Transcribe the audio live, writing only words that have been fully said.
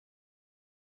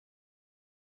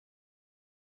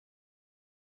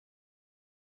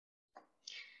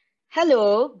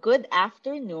Hello, good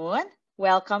afternoon.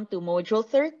 Welcome to Module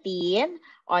 13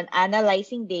 on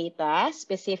analyzing data,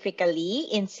 specifically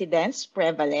incidence,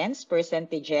 prevalence,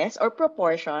 percentages or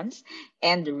proportions,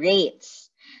 and rates.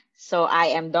 So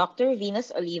I am Dr.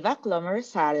 Venus Oliva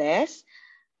Clomer-Rosales.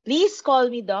 Please call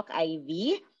me Doc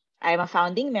Ivy. I'm a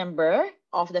founding member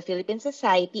of the Philippine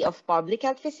Society of Public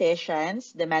Health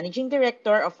Physicians, the managing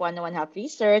director of 101 Health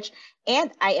Research,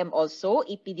 and I am also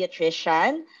a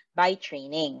pediatrician by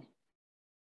training.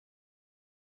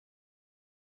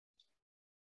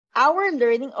 Our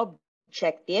learning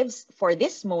objectives for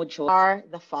this module are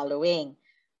the following.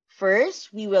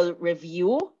 First, we will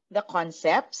review the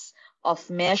concepts of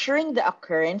measuring the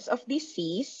occurrence of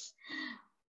disease,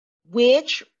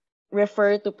 which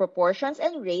refer to proportions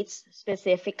and rates,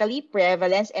 specifically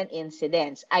prevalence and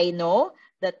incidence. I know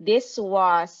that this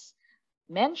was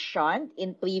mentioned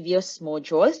in previous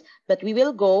modules, but we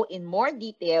will go in more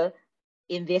detail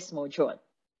in this module.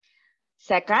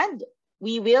 Second,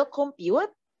 we will compute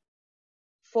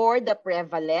for the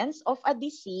prevalence of a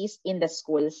disease in the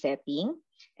school setting.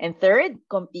 And third,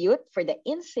 compute for the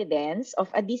incidence of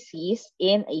a disease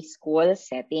in a school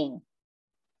setting.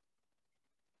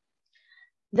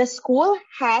 The school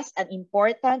has an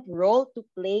important role to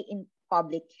play in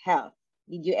public health.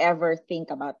 Did you ever think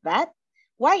about that?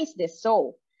 Why is this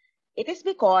so? It is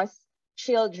because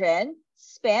children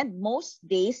spend most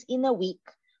days in a week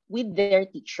with their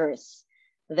teachers.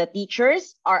 The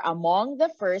teachers are among the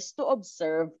first to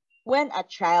observe when a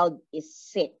child is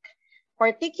sick.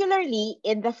 Particularly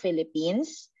in the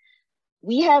Philippines,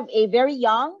 we have a very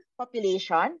young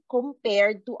population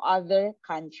compared to other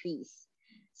countries,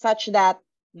 such that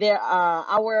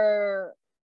our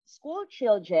school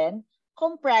children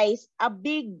comprise a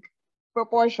big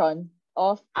proportion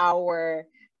of our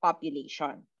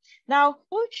population. Now,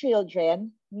 school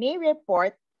children may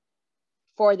report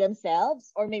for themselves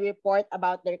or may report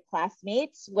about their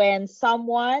classmates when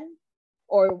someone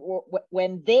or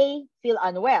when they feel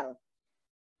unwell.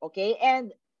 Okay,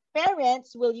 and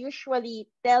parents will usually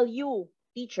tell you,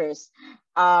 teachers,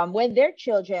 when their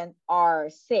children are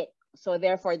sick. So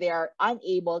therefore, they are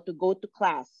unable to go to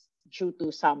class due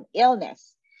to some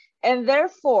illness. And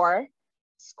therefore,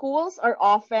 schools are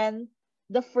often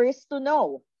the first to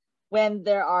know when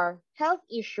there are health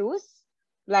issues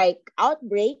like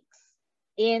outbreaks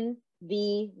in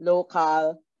the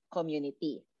local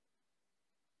community.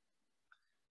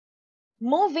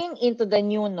 Moving into the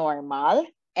new normal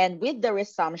and with the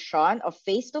resumption of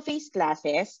face-to-face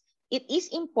classes, it is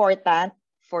important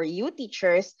for you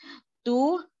teachers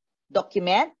to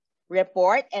document,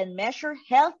 report, and measure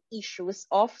health issues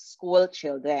of school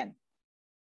children.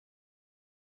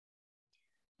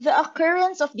 The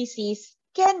occurrence of disease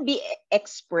can be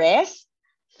expressed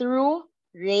through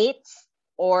rates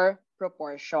or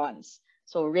proportions.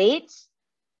 So rates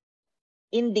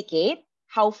indicate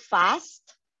how fast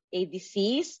a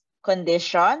disease,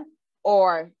 condition,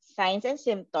 or signs and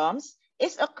symptoms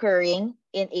is occurring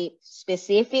in a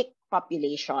specific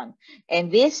population.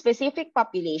 And this specific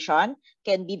population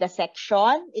can be the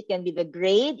section, it can be the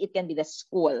grade, it can be the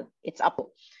school. It's up.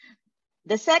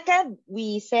 The second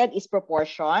we said is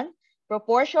proportion.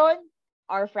 Proportion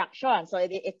or fraction. So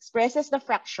it expresses the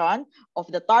fraction of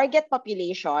the target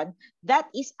population that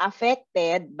is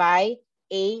affected by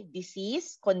a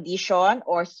disease, condition,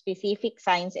 or specific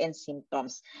signs and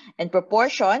symptoms. And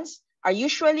proportions are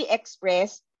usually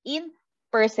expressed in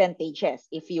percentages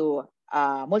if you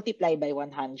multiply by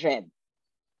 100.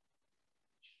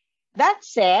 That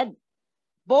said,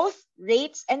 both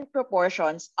rates and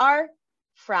proportions are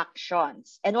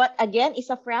fractions. And what again is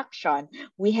a fraction?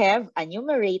 We have a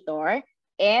numerator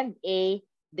and a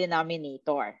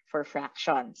denominator for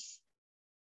fractions.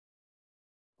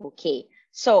 Okay,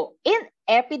 so in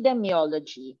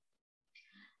epidemiology,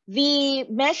 the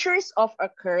measures of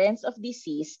occurrence of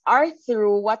disease are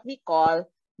through what we call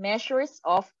measures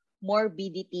of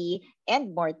morbidity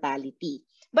and mortality.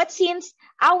 But since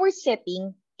our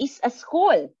setting is a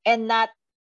school and not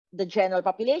the general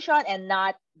population and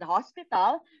not the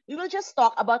hospital, we will just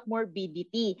talk about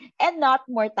morbidity and not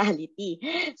mortality.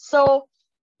 So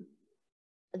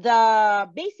the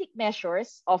basic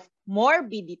measures of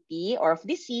morbidity or of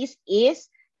disease is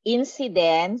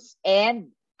incidence and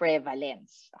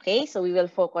prevalence. Okay, so we will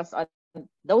focus on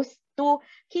those two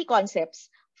key concepts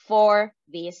for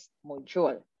this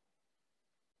module.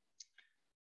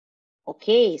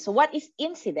 Okay, so what is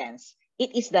incidence?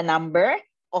 It is the number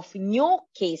of new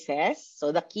cases.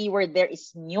 So the keyword there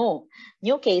is new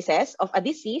cases of a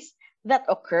disease that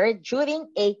occurred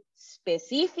during a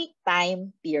specific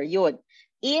time period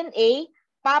in a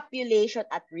population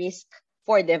at risk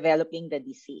for developing the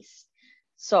disease.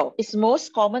 So it's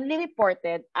most commonly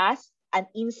reported as an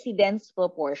incidence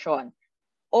proportion,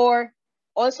 or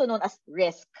also known as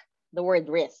risk, the word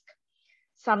risk.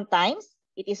 Sometimes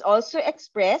it is also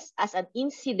expressed as an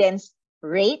incidence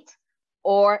rate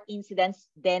or incidence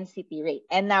density rate.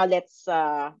 And now let's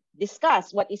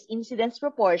discuss what is incidence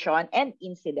proportion and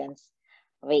incidence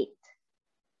rate.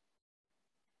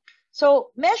 So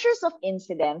measures of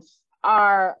incidence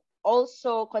are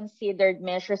also considered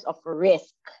measures of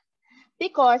risk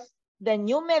because the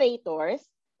numerators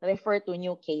refer to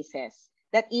new cases.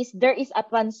 That is, there is a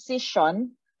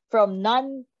transition from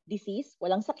non-disease,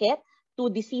 walang sakit, to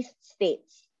diseased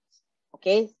states.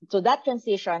 Okay, so that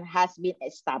transition has been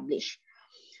established.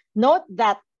 Note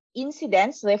that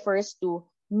incidence refers to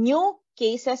new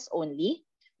cases only,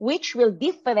 which will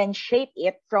differentiate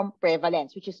it from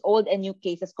prevalence, which is old and new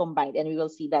cases combined, and we will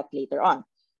see that later on.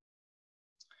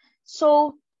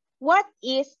 So what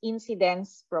is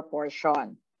incidence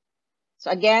proportion? So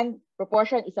again,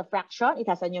 proportion is a fraction. It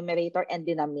has a numerator and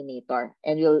denominator.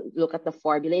 And we'll look at the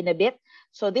formula in a bit.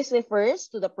 So this refers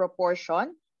to the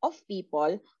proportion of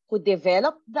people who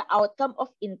develop the outcome of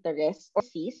interest or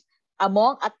disease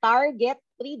among a target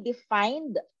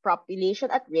predefined population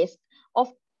at risk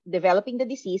of developing the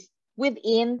disease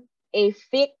within a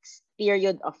fixed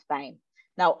period of time.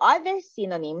 Now, other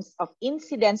synonyms of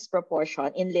incidence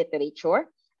proportion in literature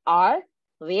are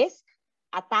risk,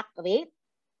 attack rate,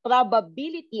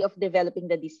 probability of developing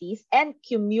the disease, and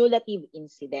cumulative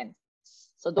incidence.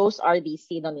 So those are the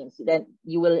synonyms. Then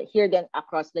you will hear them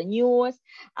across the news,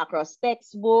 across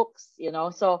textbooks, you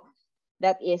know. So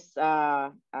that is,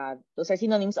 those are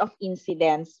synonyms of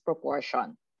incidence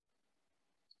proportion.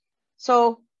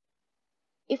 So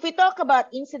if we talk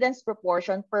about incidence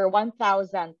proportion per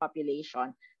 1,000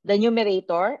 population, the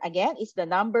numerator, again, is the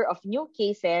number of new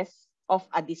cases of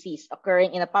a disease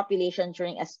occurring in a population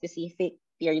during a specific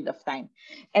period of time.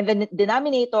 And the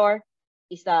denominator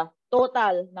is the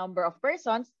total number of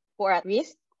persons who are at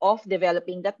risk of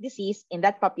developing that disease in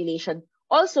that population,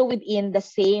 also within the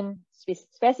same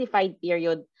specified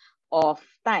period of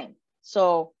time.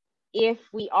 So if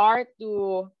we are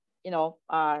to,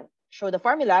 show the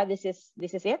formula, this is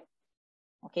it.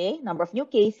 Okay, number of new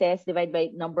cases divided by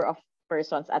number of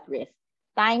persons at risk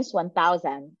times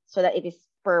 1,000, so that it is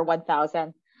per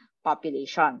 1,000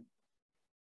 population.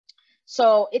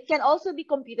 So it can also be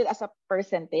computed as a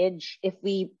percentage if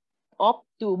we opt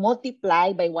to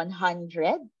multiply by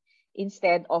 100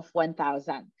 instead of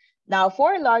 1,000. Now,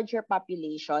 for larger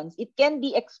populations, it can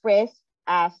be expressed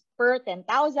as per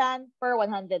 10,000, per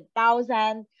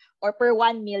 100,000, or per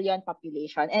 1 million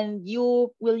population. And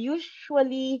you will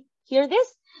usually hear this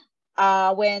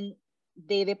when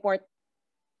they report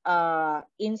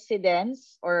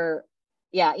incidence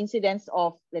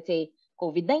of, let's say,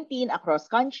 COVID-19 across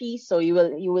countries. So you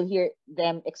will hear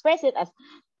them express it as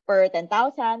per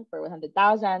 10,000, per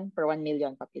 100,000, per 1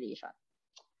 million population.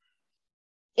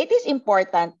 It is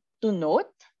important to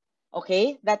note,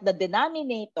 okay, that the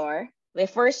denominator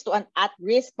refers to an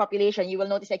at-risk population. You will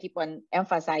notice I keep on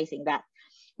emphasizing that,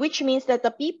 which means that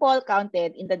the people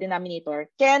counted in the denominator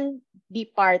can be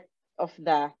part of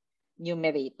the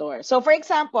numerator. So for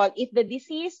example, if the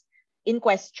disease in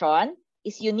question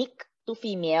is unique to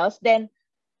females, then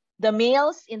the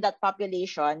males in that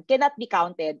population cannot be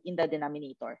counted in the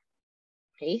denominator.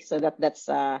 Okay, so that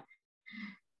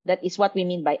is what we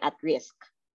mean by at risk.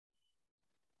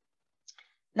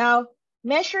 Now,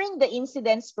 measuring the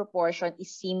incidence proportion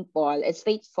is simple and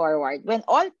straightforward when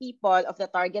all people of the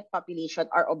target population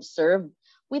are observed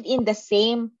within the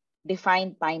same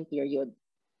defined time period.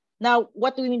 Now,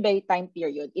 what do we mean by time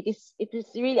period? It is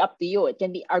really up to you. It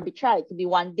can be arbitrary. It could be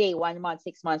 1 day, 1 month,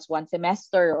 6 months, 1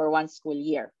 semester, or 1 school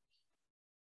year.